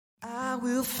I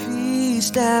will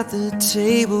feast at the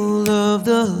table of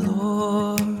the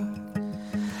Lord.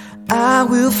 I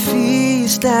will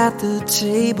feast at the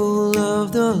table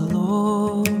of the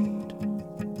Lord.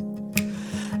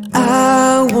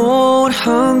 I won't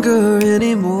hunger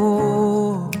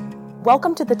anymore.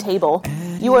 Welcome to The Table.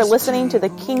 You are listening to the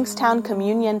Kingstown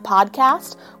Communion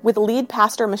podcast with lead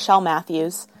pastor Michelle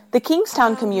Matthews. The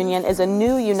Kingstown Communion is a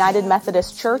new United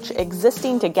Methodist church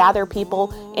existing to gather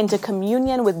people into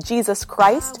communion with Jesus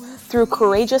Christ through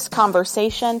courageous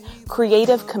conversation,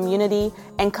 creative community,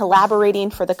 and collaborating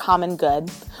for the common good.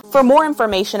 For more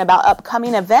information about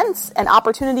upcoming events and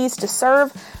opportunities to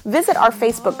serve, visit our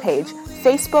Facebook page,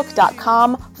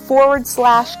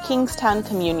 facebook.com/Kingstown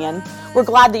Communion. We're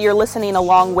glad that you're listening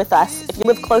along with us. If you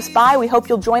live close by, we hope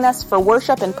you'll join us for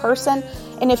worship in person.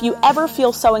 And if you ever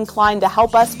feel so inclined to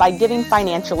help us by giving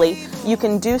financially, you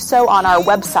can do so on our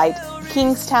website,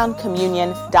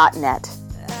 kingstowncommunion.net.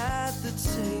 At the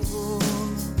table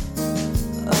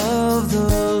of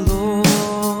the Lord.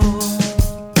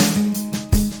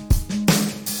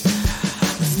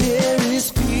 There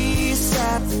is peace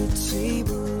at the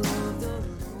table of the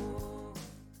Lord.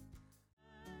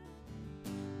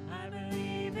 I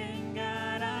believe in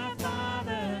God our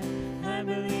Father. I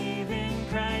believe in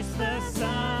Christ the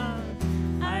Son.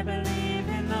 I believe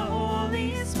in the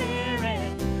Holy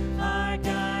Spirit. Our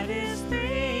God is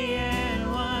three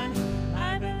in one.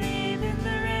 I believe in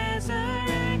the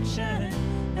resurrection,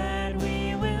 that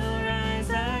we will rise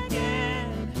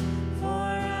again. For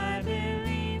I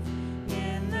believe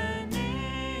in the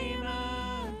name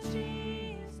of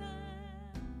Jesus.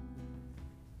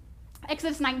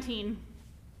 Exodus 19.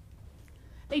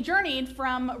 They journeyed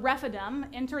from Rephidim,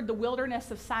 entered the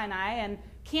wilderness of Sinai, and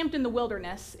camped in the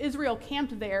wilderness. Israel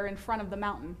camped there in front of the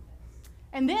mountain.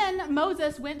 And then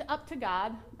Moses went up to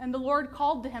God, and the Lord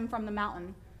called to him from the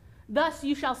mountain. Thus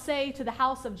you shall say to the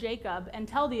house of Jacob, and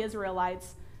tell the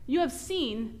Israelites, you have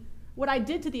seen what I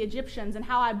did to the Egyptians, and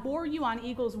how I bore you on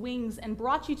eagle's wings and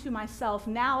brought you to myself.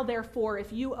 Now, therefore,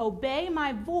 if you obey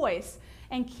my voice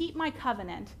and keep my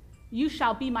covenant, you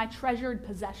shall be my treasured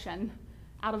possession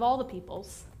out of all the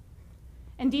peoples.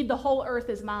 Indeed, the whole earth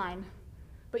is mine,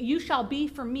 but you shall be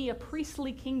for me a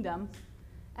priestly kingdom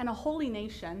and a holy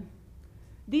nation.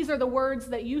 These are the words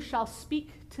that you shall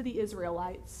speak to the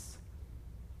Israelites.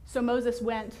 So Moses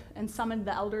went and summoned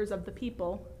the elders of the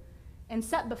people and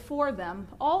set before them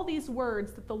all these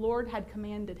words that the Lord had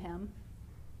commanded him.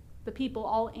 The people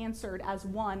all answered as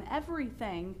one,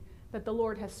 everything that the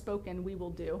Lord has spoken we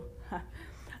will do.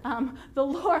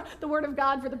 The word of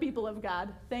God for the people of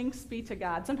God. Thanks be to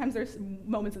God. Sometimes there's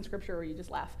moments in Scripture where you just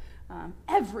laugh.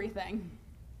 Everything.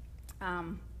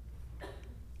 So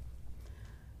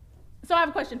I have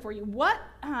a question for you. What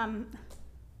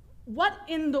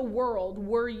in the world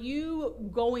were you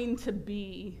going to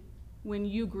be when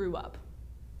you grew up?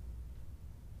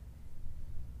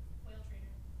 Whale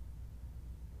trainer.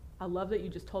 I love that you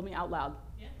just told me out loud.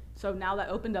 Yeah. So now that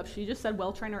opened up, she just said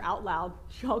well trainer out loud.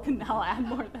 Y'all can now add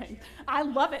more things. I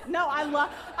love it. No, I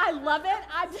love it.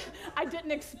 I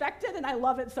didn't expect it, and I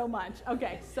love it so much.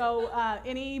 Okay, so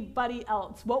anybody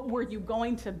else? What were you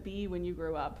going to be when you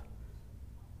grew up?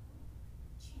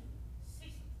 A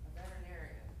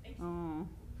veterinarian. Oh,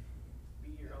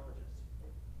 Meteorologist.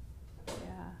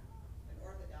 yeah. An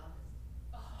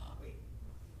orthodontist. Oh, wait.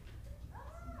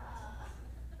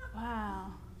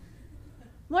 Wow.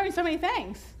 I'm learning so many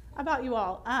things about you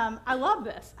all. I love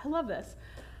this.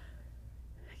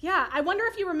 Yeah, I wonder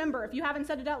if you remember, if you haven't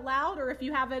said it out loud or if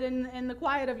you have it in the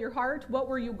quiet of your heart, what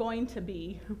were you going to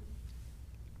be?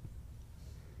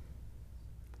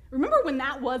 Remember when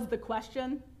that was the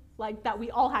question, like that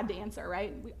we all had to answer,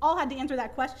 right? We all had to answer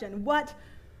that question. What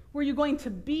were you going to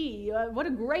be? What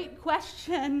a great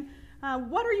question.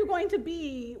 What are you going to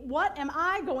be? What am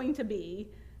I going to be?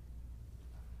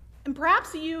 And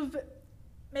perhaps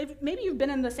maybe you've been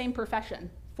in the same profession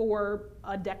for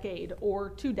a decade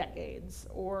or 2 decades,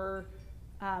 or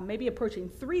maybe approaching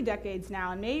 3 decades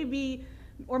now, and maybe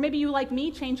you, like me,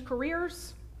 changed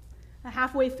careers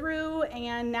halfway through,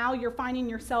 and now you're finding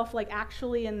yourself like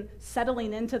actually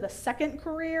settling into the second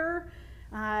career,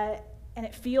 and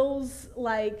it feels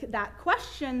like that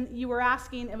question you were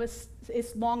asking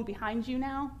is long behind you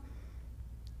now.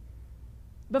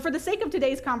 But for the sake of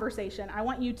today's conversation, I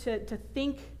want you to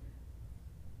think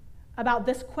about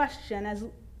this question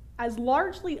as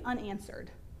largely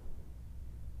unanswered,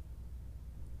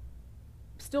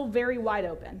 still very wide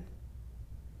open.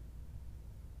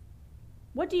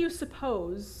 What do you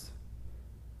suppose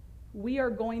we are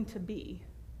going to be,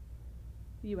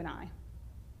 you and I,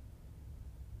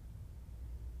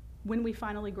 when we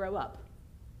finally grow up?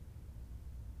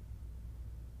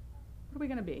 we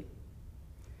going to be?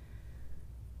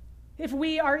 If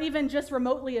we are even just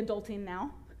remotely adulting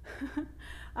now,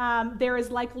 there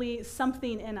is likely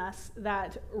something in us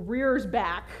that rears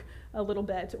back a little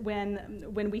bit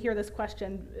when we hear this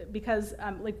question, because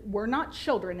we're not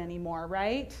children anymore,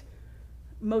 right?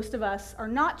 Most of us are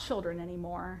not children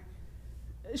anymore.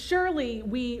 Surely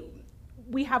we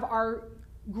have our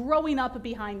growing up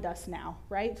behind us now,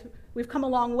 right? We've come a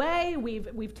long way.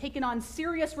 We've taken on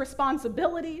serious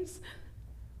responsibilities.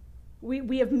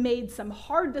 We have made some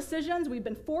hard decisions. We've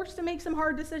been forced to make some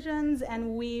hard decisions,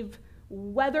 and we've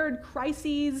weathered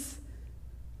crises.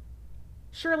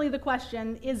 Surely the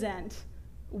question isn't,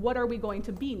 what are we going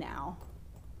to be now?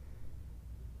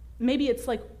 Maybe it's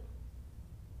like,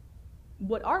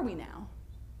 what are we now?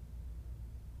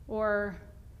 Or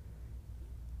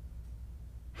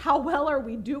how well are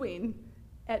we doing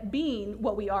at being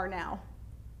what we are now?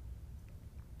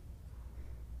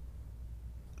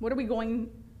 What are we going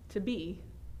to be?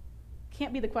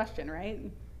 Can't be the question, right?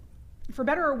 For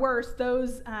better or worse,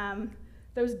 those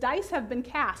dice have been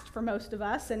cast for most of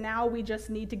us, and now we just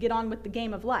need to get on with the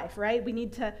game of life, right? We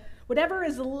need to, whatever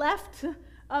is left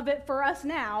of it for us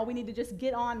now, we need to just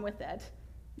get on with it.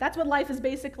 That's what life is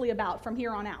basically about from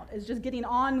here on out, is just getting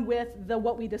on with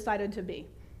what we decided to be.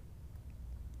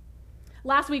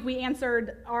 Last week we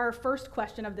answered our first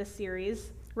question of this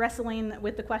series, wrestling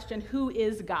with the question, who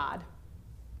is God?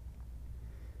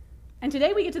 And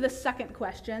today we get to the second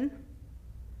question.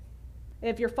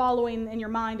 If you're following in your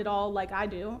mind at all like I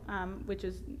do, which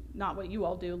is not what you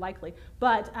all do likely,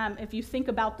 but if you think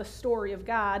about the story of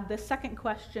God, the second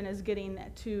question is getting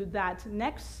to that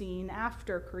next scene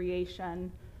after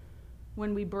creation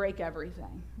when we break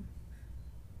everything,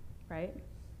 right?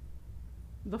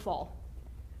 The fall.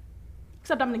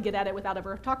 Except I'm going to get at it without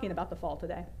ever talking about the fall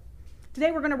today.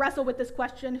 Today we're going to wrestle with this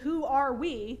question, who are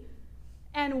we,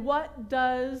 and what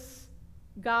does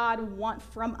God want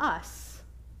from us?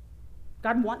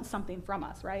 God wants something from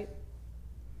us, right?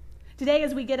 Today,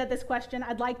 as we get at this question,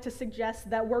 I'd like to suggest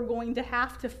that we're going to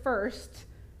have to first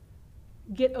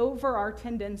get over our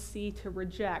tendency to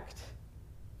reject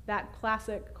that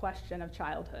classic question of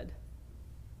childhood.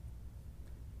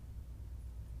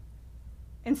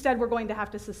 Instead, we're going to have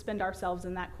to suspend ourselves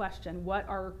in that question. What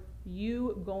are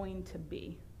you going to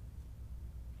be?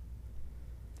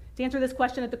 To answer this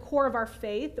question at the core of our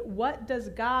faith, what does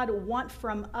God want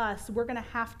from us? We're going to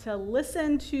have to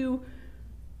listen to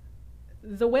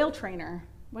the whale trainer.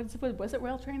 Was it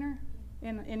whale trainer?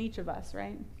 In each of us,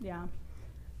 right? Yeah.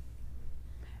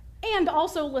 And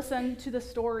also listen to the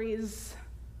stories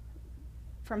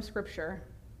from Scripture.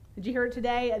 Did you hear it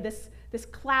today? This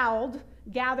cloud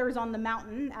gathers on the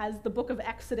mountain, as the book of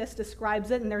Exodus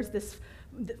describes it, and there's this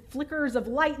flickers of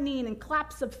lightning and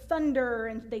claps of thunder,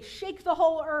 and they shake the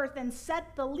whole earth and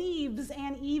set the leaves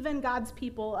and even God's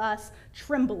people, us,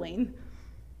 trembling.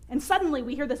 And suddenly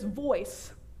we hear this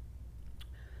voice.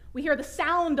 We hear the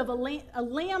sound of a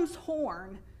lamb's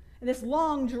horn, and this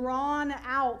long,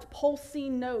 drawn-out,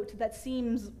 pulsing note that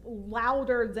seems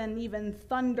louder than even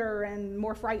thunder and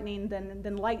more frightening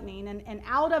than lightning. And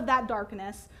out of that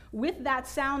darkness, with that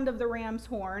sound of the ram's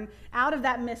horn, out of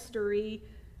that mystery,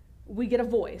 we get a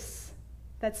voice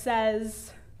that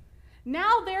says,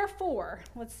 "Now therefore,"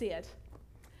 let's see it.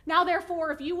 "Now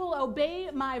therefore, if you will obey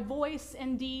my voice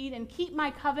indeed and keep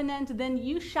my covenant, then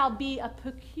you shall be a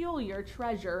peculiar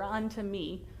treasure unto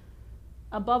me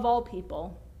above all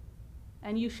people.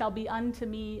 And you shall be unto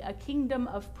me a kingdom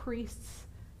of priests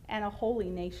and a holy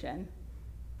nation."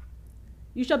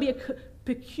 You shall be a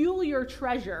peculiar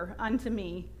treasure unto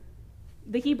me.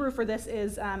 The Hebrew for this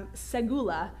is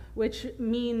segula, which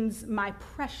means my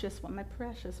precious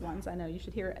ones. I know you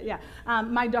should hear it. Yeah,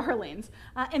 my darlings.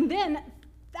 And then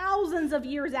thousands of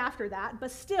years after that,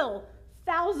 but still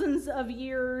thousands of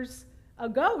years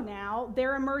ago now,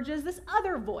 there emerges this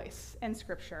other voice in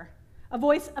Scripture, a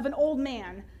voice of an old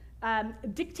man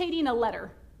dictating a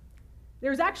letter.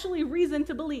 There's actually reason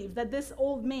to believe that this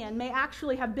old man may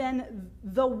actually have been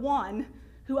the one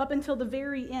who up until the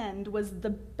very end was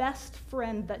the best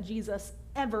friend that Jesus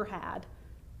ever had.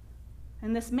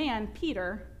 And this man,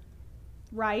 Peter,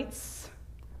 writes,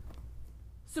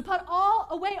 "So put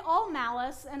away all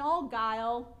malice and all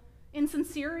guile,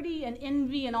 insincerity and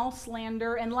envy and all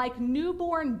slander, and like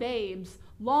newborn babes,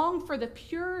 long for the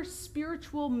pure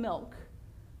spiritual milk,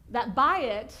 that by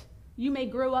it you may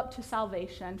grow up to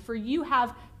salvation, for you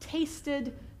have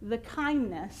tasted the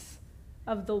kindness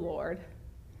of the Lord."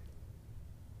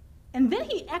 And then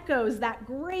he echoes that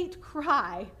great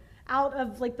cry out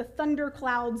of like the thunder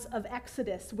clouds of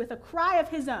Exodus with a cry of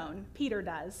his own, Peter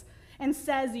does. and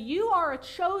says, you are a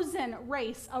chosen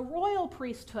race, a royal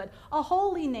priesthood, a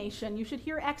holy nation. You should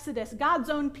hear Exodus, God's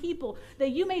own people, that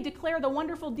you may declare the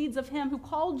wonderful deeds of him who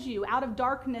called you out of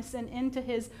darkness and into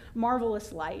his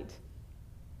marvelous light.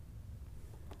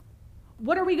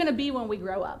 What are we going to be when we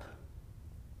grow up?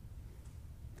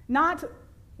 Not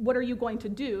what are you going to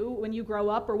do when you grow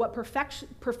up, or what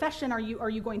profession are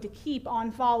you going to keep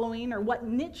on following, or what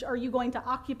niche are you going to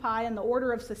occupy in the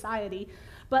order of society,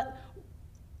 but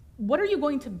what are you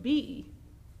going to be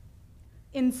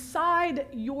inside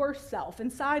yourself,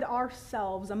 inside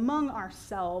ourselves, among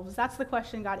ourselves? That's the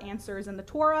question God answers in the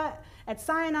Torah at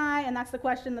Sinai, and that's the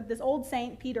question that this old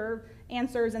saint Peter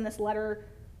answers in his letter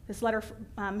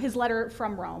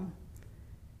from Rome.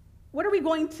 What are we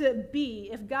going to be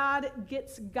if God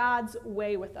gets God's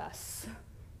way with us?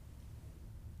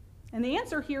 And the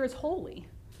answer here is holy.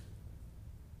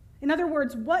 In other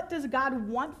words, what does God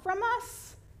want from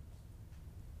us?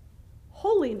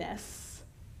 Holiness.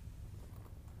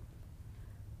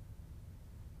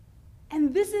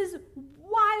 And this is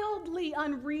wildly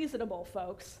unreasonable,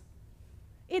 folks.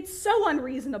 It's so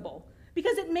unreasonable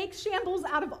because it makes shambles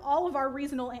out of all of our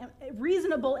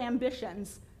reasonable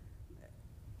ambitions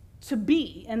to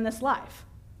be in this life.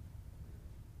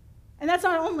 And that's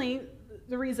not only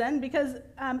the reason, because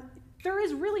there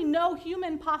is really no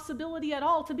human possibility at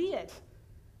all to be it.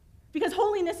 Because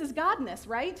holiness is godness,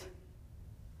 right?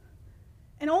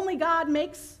 And only God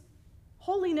makes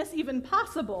holiness even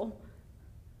possible.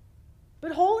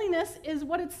 But holiness is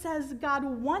what it says God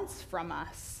wants from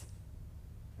us.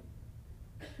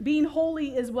 Being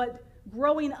holy is what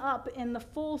growing up in the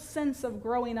full sense of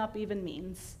growing up even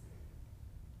means.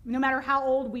 No matter how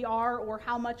old we are or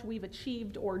how much we've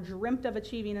achieved or dreamt of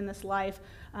achieving in this life,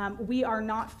 we are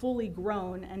not fully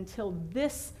grown until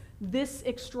this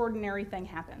extraordinary thing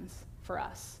happens for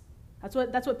us.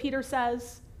 That's what Peter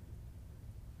says.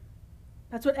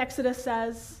 That's what Exodus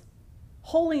says.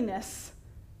 Holiness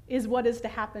is what is to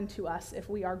happen to us if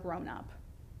we are grown up.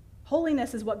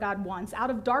 Holiness is what God wants. Out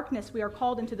of darkness, we are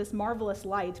called into this marvelous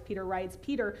light, Peter writes.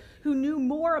 Peter, who knew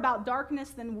more about darkness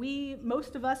than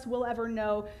most of us, will ever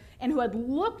know, and who had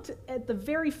looked at the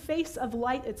very face of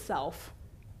light itself.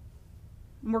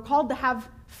 And we're called to have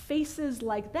faces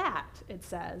like that, it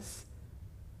says,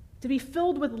 to be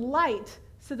filled with light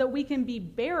so that we can be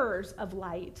bearers of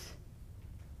light.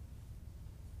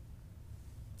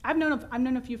 I've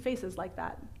known a few faces like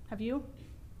that. Have you?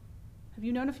 Have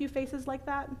you known a few faces like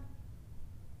that?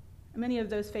 Many of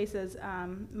those faces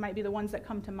might be the ones that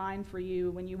come to mind for you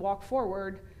when you walk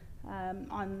forward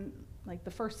on like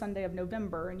the first Sunday of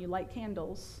November and you light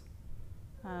candles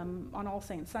on All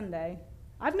Saints Sunday.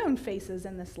 I've known faces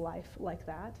in this life like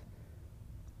that.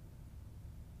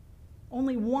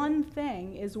 Only one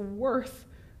thing is worth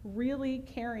really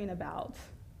caring about.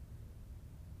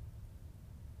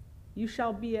 You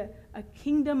shall be a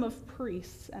kingdom of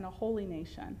priests and a holy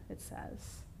nation, it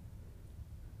says.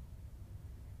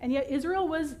 And yet Israel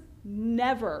was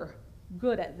never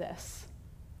good at this,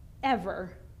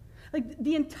 ever. Like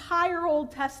the entire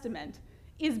Old Testament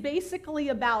is basically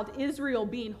about Israel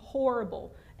being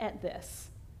horrible at this,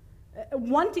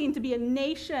 wanting to be a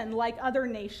nation like other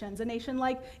nations, a nation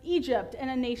like Egypt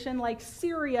and a nation like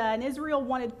Syria. And Israel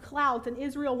wanted clout, and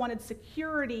Israel wanted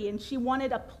security, and she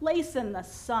wanted a place in the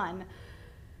sun.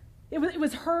 It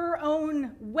was her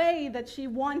own way that she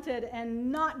wanted and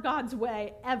not God's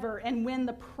way ever. And when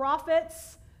the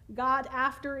prophets got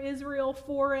after Israel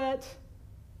for it,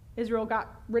 Israel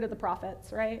got rid of the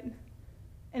prophets, right?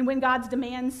 And when God's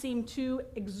demands seemed too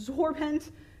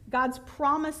exorbitant, God's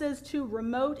promises too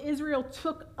remote, Israel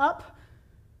took up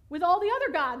with all the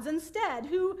other gods instead,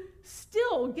 who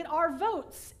still get our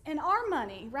votes and our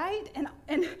money, right?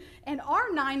 And our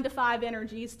 9-to-5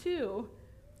 energies too.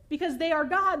 Because they are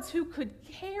gods who could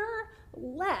care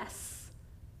less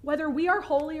whether we are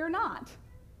holy or not.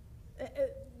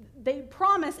 They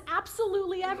promise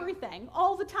absolutely everything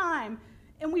all the time,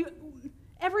 and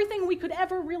everything we could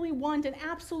ever really want, and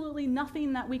absolutely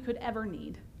nothing that we could ever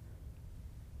need.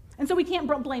 And so we can't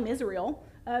blame Israel,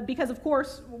 because of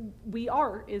course we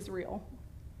are Israel.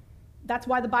 That's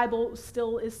why the Bible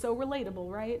still is so relatable,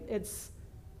 right? It's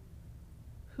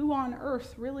who on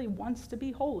earth really wants to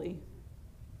be holy?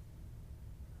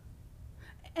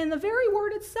 And the very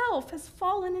word itself has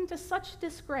fallen into such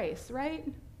disgrace, right?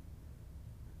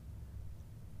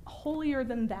 Holier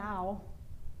than thou.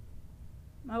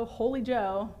 Oh, holy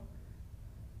Joe.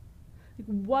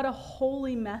 What a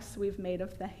holy mess we've made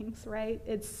of things, right?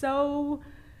 It's so...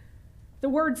 The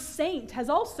word saint has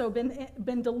also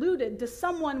been diluted to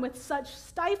someone with such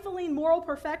stifling moral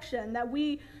perfection that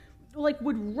we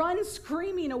would run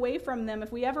screaming away from them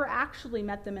if we ever actually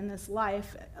met them in this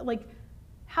life. Like,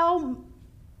 how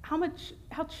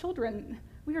children,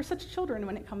 we are such children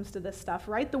when it comes to this stuff,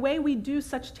 right? The way we do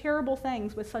such terrible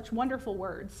things with such wonderful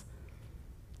words.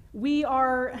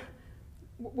 We're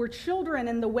children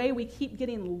in the way we keep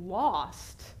getting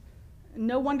lost.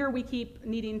 No wonder we keep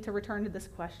needing to return to this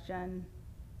question.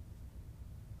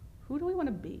 Who do we want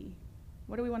to be?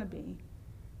 What do we want to be?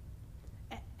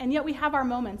 And yet we have our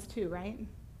moments too, right?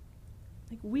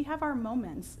 Like, we have our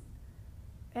moments.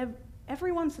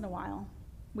 Every once in a while,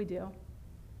 we do.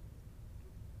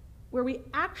 Where we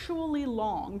actually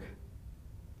long,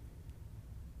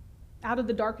 out of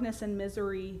the darkness and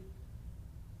misery,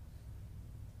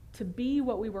 to be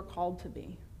what we were called to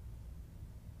be.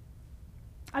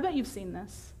 I bet you've seen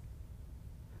this.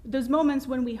 Those moments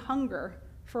when we hunger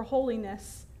for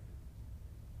holiness,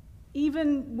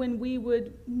 even when we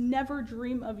would never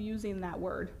dream of using that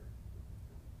word.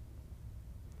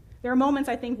 There are moments,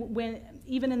 I think, when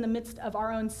even in the midst of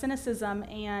our own cynicism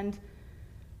and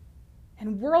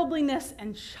worldliness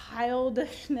and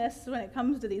childishness when it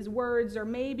comes to these words, or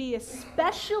maybe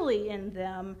especially in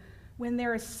them, when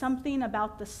there is something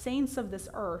about the saints of this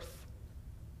earth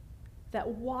that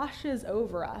washes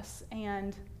over us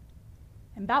and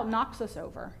about knocks us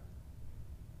over.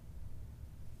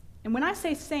 And when I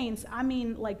say saints, I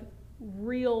mean like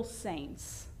real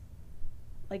saints,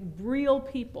 like real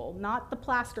people, not the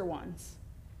plaster ones,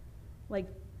 like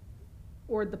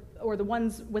or the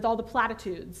ones with all the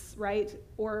platitudes, right?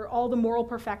 Or all the moral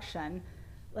perfection,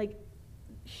 like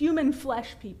human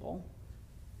flesh people.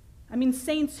 I mean,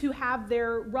 saints who have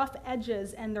their rough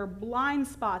edges and their blind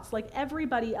spots like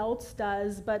everybody else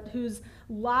does, but whose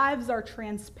lives are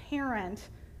transparent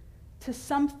to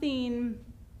something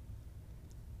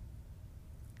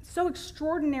so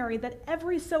extraordinary that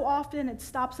every so often it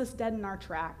stops us dead in our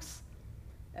tracks.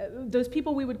 Those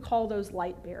people, we would call those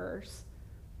light bearers.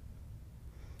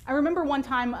 I remember one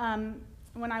time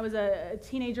when I was a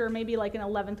teenager, maybe like in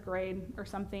 11th grade or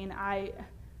something,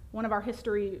 one of our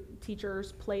history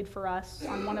teachers played for us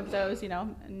on one of those,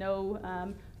 no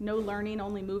learning,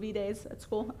 only movie days at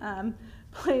school,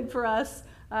 played for us.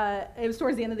 It was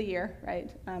towards the end of the year, right?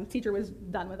 Teacher was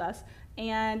done with us.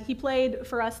 And he played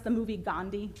for us the movie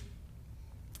Gandhi.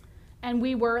 And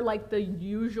we were like the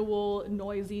usual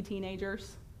noisy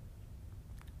teenagers,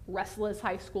 restless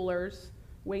high schoolers,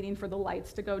 waiting for the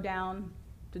lights to go down,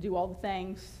 to do all the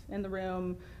things in the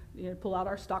room, pull out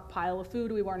our stockpile of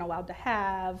food we weren't allowed to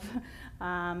have.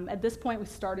 At this point, we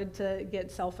started to get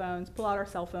cell phones, pull out our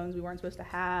cell phones we weren't supposed to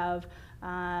have,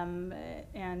 and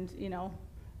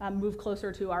move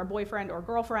closer to our boyfriend or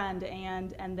girlfriend,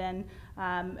 and then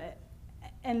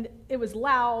and it was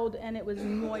loud and it was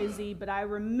noisy, but I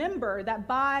remember that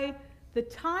by the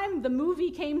time the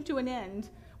movie came to an end,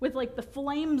 with like the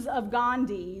flames of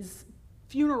Gandhi's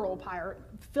funeral pyre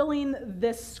filling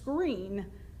this screen,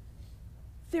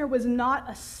 there was not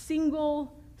a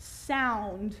single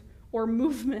sound or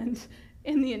movement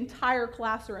in the entire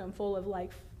classroom full of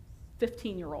like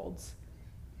 15-year-olds.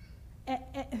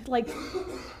 Like,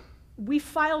 we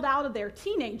filed out of there,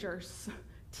 teenagers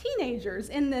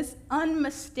in this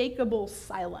unmistakable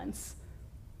silence.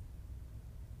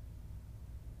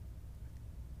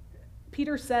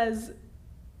 Peter says,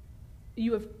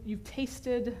 you've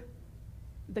tasted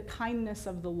the kindness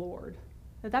of the Lord.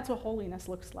 That's what holiness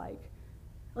looks like.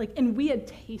 And we had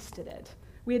tasted it.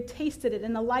 We had tasted it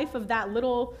in the life of that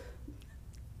little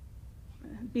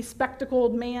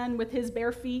bespectacled man with his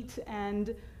bare feet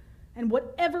and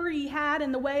whatever he had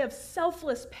in the way of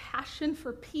selfless passion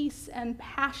for peace and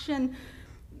passionate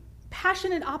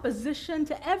opposition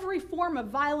to every form of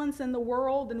violence in the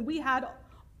world. And we had,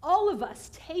 all of us,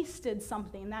 tasted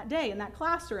something that day in that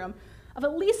classroom of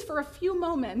at least for a few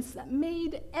moments that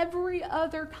made every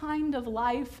other kind of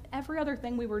life, every other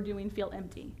thing we were doing feel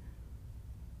empty.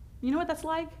 You know what that's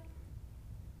like?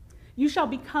 You shall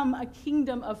become a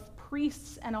kingdom of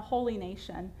priests and a holy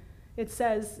nation. It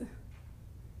says,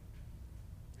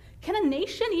 can a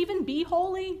nation even be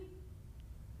holy?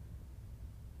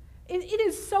 It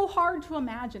is so hard to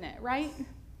imagine it, right?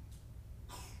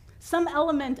 Some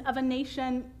element of a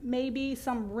nation, maybe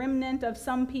some remnant of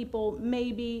some people,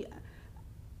 maybe,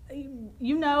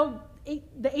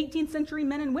 the 18th century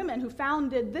men and women who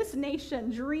founded this nation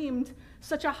dreamed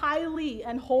such a highly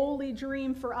and holy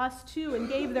dream for us too, and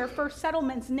gave their first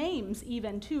settlements names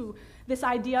even to this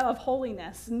idea of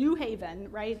holiness, New Haven,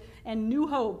 right, and New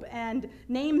Hope, and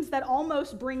names that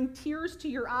almost bring tears to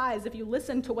your eyes if you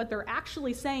listen to what they're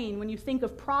actually saying when you think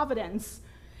of Providence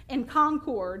and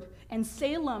Concord and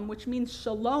Salem, which means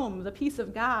shalom, the peace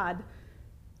of God.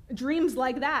 dreams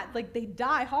like that, like they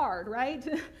die hard, right?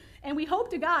 And we hope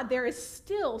to God there is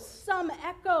still some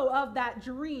echo of that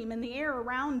dream in the air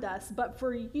around us. But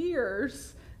for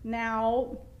years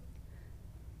now,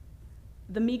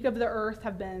 the meek of the earth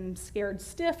have been scared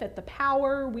stiff at the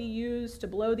power we use to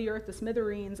blow the earth to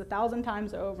smithereens 1,000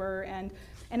 times over, and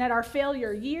at our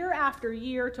failure year after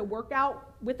year to work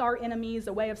out with our enemies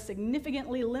a way of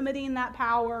significantly limiting that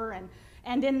power.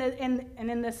 And in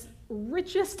this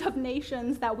richest of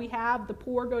nations that we have, the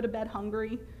poor go to bed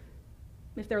hungry,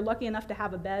 if they're lucky enough to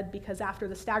have a bed, because after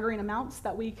the staggering amounts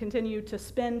that we continue to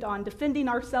spend on defending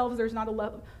ourselves, there's not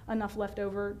enough left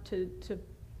over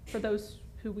for those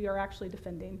who we are actually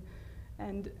defending.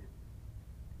 And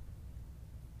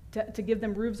to give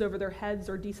them roofs over their heads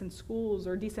or decent schools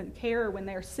or decent care when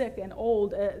they're sick and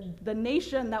old. The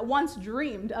nation that once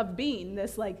dreamed of being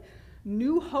this like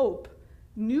new hope,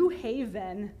 new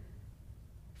haven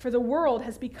for the world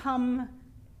has become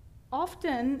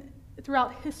often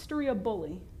throughout history a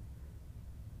bully,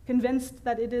 convinced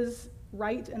that it is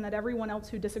right and that everyone else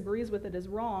who disagrees with it is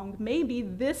wrong. Maybe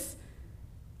this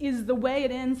is the way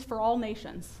it ends for all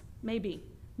nations. Maybe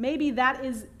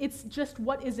it's just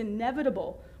what is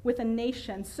inevitable with a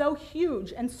nation so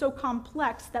huge and so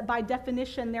complex that by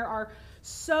definition they're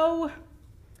so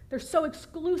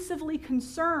exclusively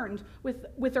concerned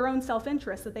with their own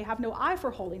self-interest that they have no eye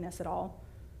for holiness at all,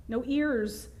 no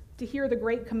ears to hear the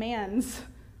great commands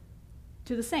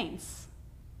to the saints,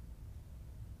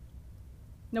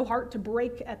 no heart to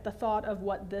break at the thought of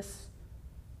what this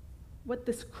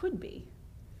could be.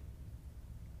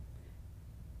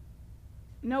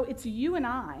 No, it's you and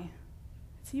I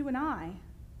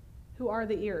who are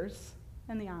the ears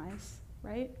and the eyes,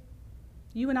 right?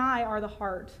 You and I are the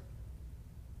heart.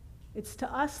 It's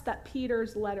to us that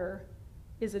Peter's letter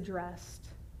is addressed.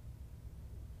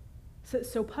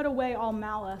 So put away all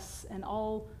malice and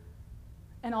all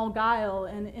guile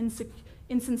and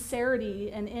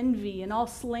insincerity and envy and all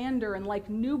slander, and like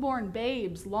newborn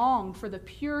babes long for the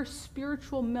pure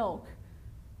spiritual milk,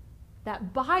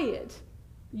 that by it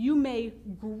you may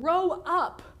grow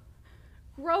up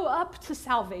to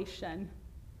salvation.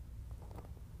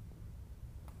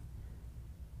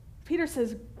 Peter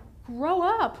says, grow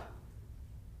up.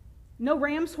 No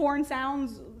ram's horn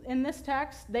sounds in this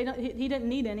text. He didn't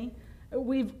need any.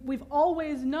 We've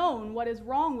always known what is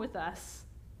wrong with us.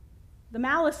 The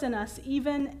malice in us,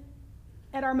 even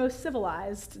at our most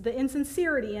civilized, the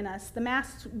insincerity in us, the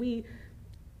masks we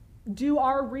do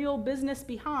our real business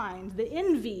behind, the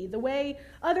envy, the way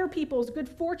other people's good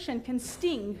fortune can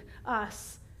sting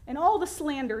us, and all the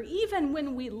slander, even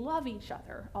when we love each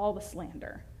other, all the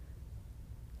slander.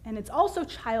 And it's also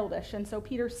childish, and so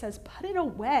Peter says, put it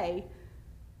away,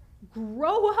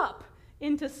 grow up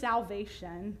into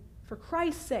salvation, for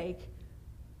Christ's sake,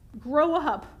 grow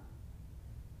up.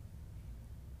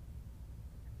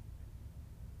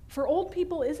 For old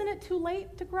people, isn't it too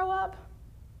late to grow up?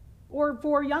 Or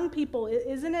for young people,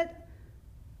 isn't it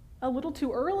a little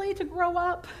too early to grow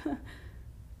up?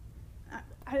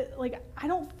 I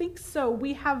don't think so.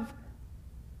 We have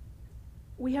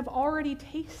already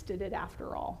tasted it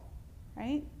after all,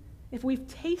 right? If we've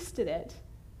tasted it,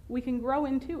 we can grow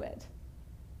into it.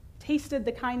 Tasted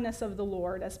the kindness of the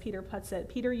Lord, as Peter puts it.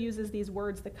 Peter uses these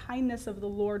words, the kindness of the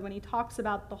Lord, when he talks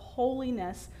about the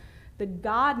holiness, the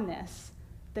godness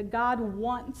that God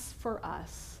wants for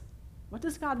us. What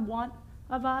does God want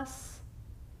of us?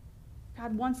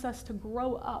 God wants us to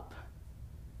grow up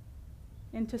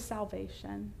into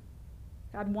salvation.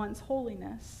 God wants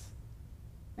holiness.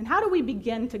 And how do we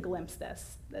begin to glimpse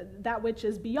this? That which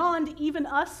is beyond even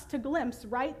us to glimpse,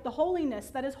 right? The holiness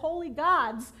that is wholly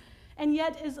God's, and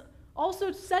yet is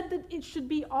also said that it should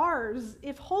be ours.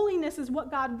 If holiness is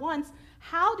what God wants,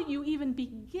 how do you even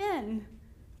begin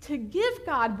to give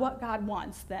God what God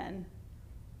wants then?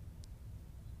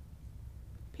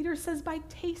 Peter says, by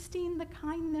tasting the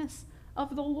kindness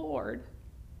of the Lord.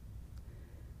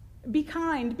 Be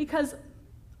kind, because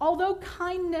although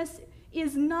kindness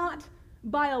is not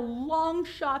by a long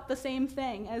shot the same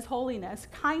thing as holiness,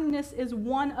 kindness is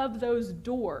one of those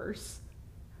doors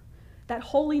that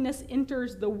holiness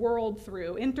enters the world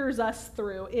through, enters us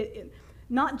through.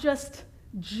 Not just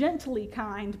gently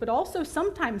kind, but also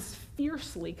sometimes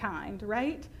fiercely kind,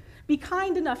 right? Be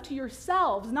kind enough to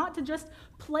yourselves, not to just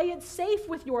play it safe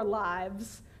with your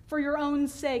lives for your own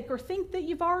sake, or think that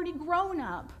you've already grown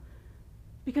up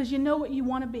because you know what you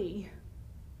want to be,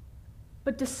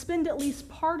 but to spend at least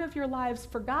part of your lives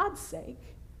for God's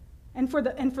sake and for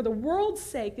the world's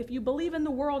sake, if you believe in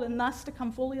the world, and thus to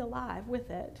come fully alive with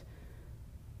it.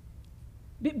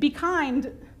 Be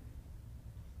kind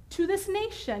to this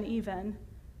nation even,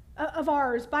 of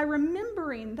ours by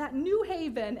remembering that New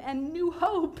Haven and New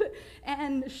Hope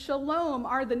and Shalom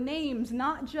are the names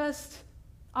not just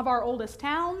of our oldest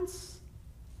towns,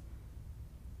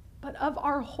 but of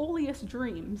our holiest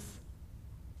dreams,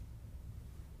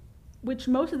 which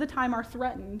most of the time are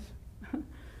threatened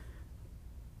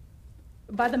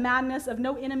by the madness of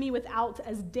no enemy without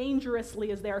as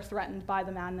dangerously as they are threatened by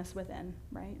the madness within,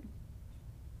 right?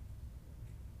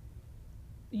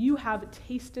 You have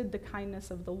tasted the kindness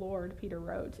of the Lord, Peter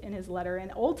wrote in his letter.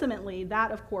 And ultimately,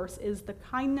 that, of course, is the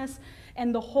kindness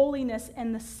and the holiness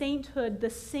and the sainthood, the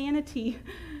sanity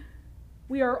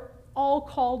we are all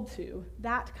called to.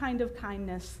 That kind of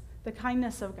kindness, the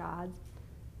kindness of God.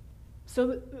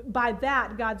 So by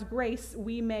that, God's grace,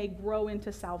 we may grow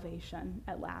into salvation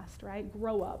at last, right?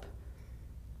 Grow up.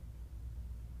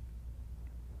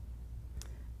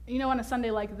 You know, on a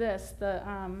Sunday like this,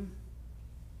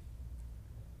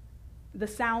 the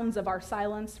sounds of our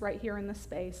silence right here in this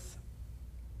space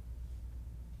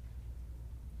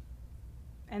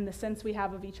and the sense we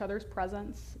have of each other's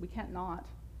presence, we can't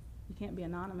be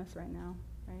anonymous right now,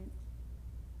 right?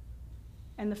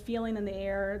 And the feeling in the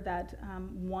air that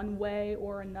one way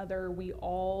or another,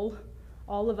 all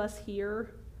of us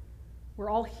here, we're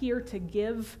all here to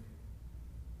give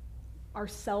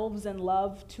ourselves in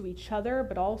love to each other,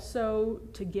 but also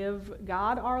to give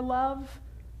God our love.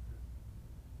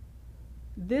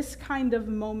 This kind of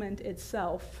moment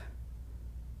itself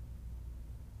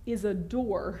is a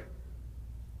door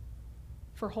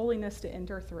for holiness to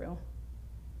enter through.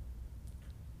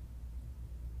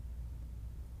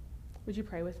 Would you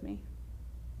pray with me?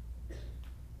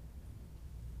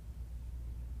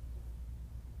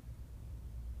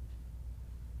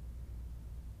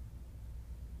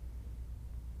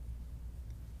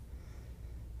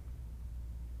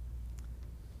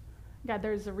 God,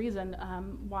 there's a reason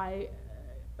why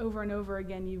over and over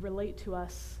again you relate to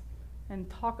us and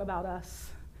talk about us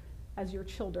as your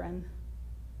children.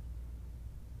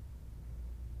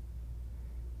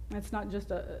 It's not just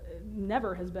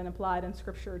never has been applied in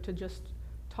Scripture to just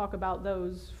talk about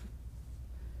those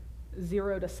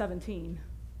 0 to 17,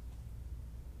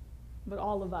 but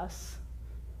all of us.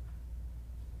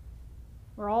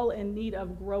 We're all in need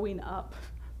of growing up.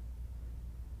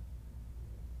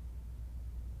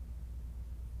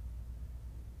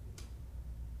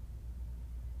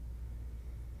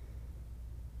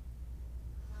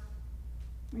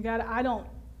 God, I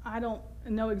don't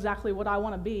know exactly what I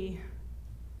want to be,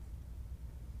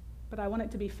 but I want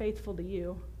it to be faithful to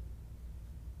you.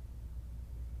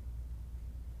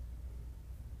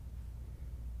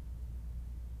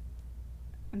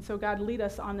 And so, God, lead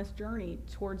us on this journey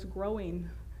towards growing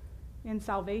in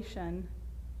salvation,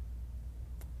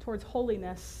 towards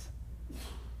holiness,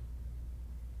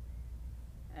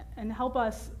 and help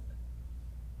us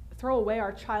throw away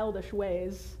our childish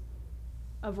ways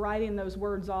of writing those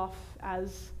words off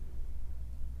as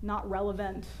not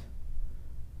relevant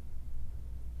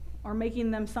or making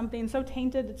them something so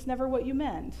tainted it's never what you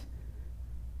meant.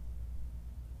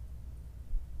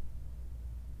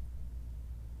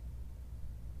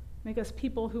 Make us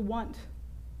people who want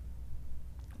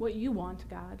what you want,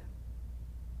 God.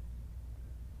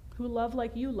 Who love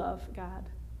like you love, God.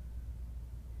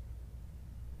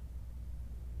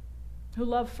 Who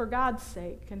love for God's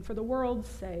sake and for the world's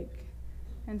sake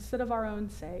instead of our own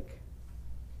sake.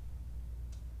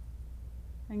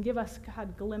 And give us,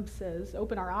 God, glimpses.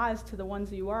 Open our eyes to the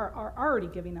ones you are already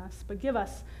giving us, but give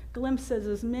us glimpses,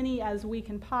 as many as we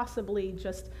can possibly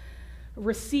just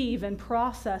receive and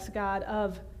process, God,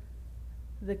 of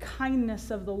the kindness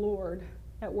of the Lord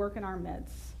at work in our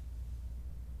midst.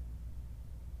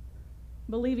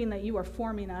 Believing that you are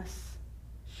forming us,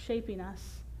 shaping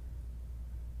us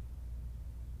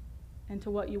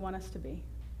into what you want us to be.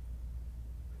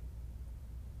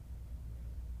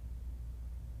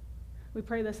 We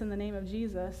pray this in the name of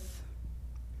Jesus,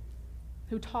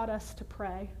 who taught us to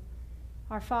pray.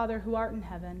 Our Father who art in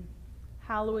heaven,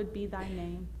 hallowed be thy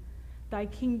name. Thy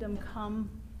kingdom come,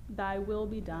 thy will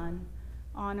be done,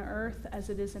 on earth as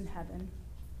it is in heaven.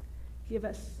 Give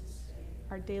us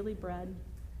our daily bread,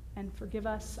 and forgive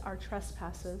us our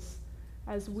trespasses,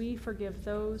 as we forgive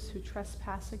those who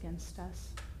trespass against us.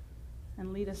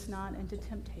 And lead us not into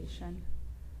temptation,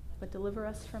 but deliver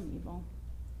us from evil.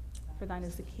 For thine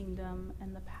is the kingdom,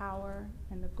 and the power,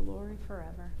 and the glory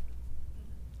forever.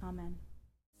 Amen.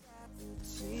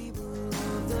 The table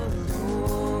of the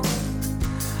Lord.